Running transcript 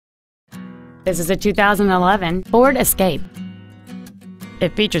This is a 2011 Ford Escape.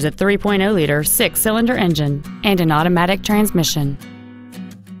 It features a 3.0-liter six-cylinder engine and an automatic transmission.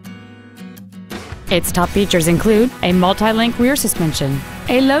 Its top features include a multi-link rear suspension,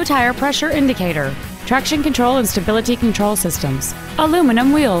 a low tire pressure indicator, traction control and stability control systems,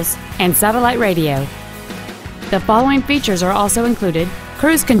 aluminum wheels, and satellite radio. The following features are also included: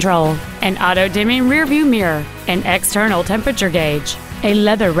 cruise control, an auto-dimming rearview mirror, an external temperature gauge, a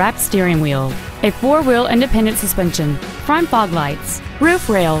leather-wrapped steering wheel, a four-wheel independent suspension, front fog lights, roof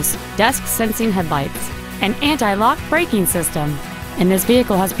rails, dusk-sensing headlights, an anti-lock braking system, and this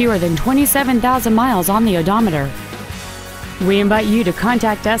vehicle has fewer than 27,000 miles on the odometer. We invite you to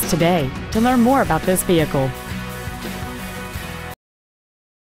contact us today to learn more about this vehicle.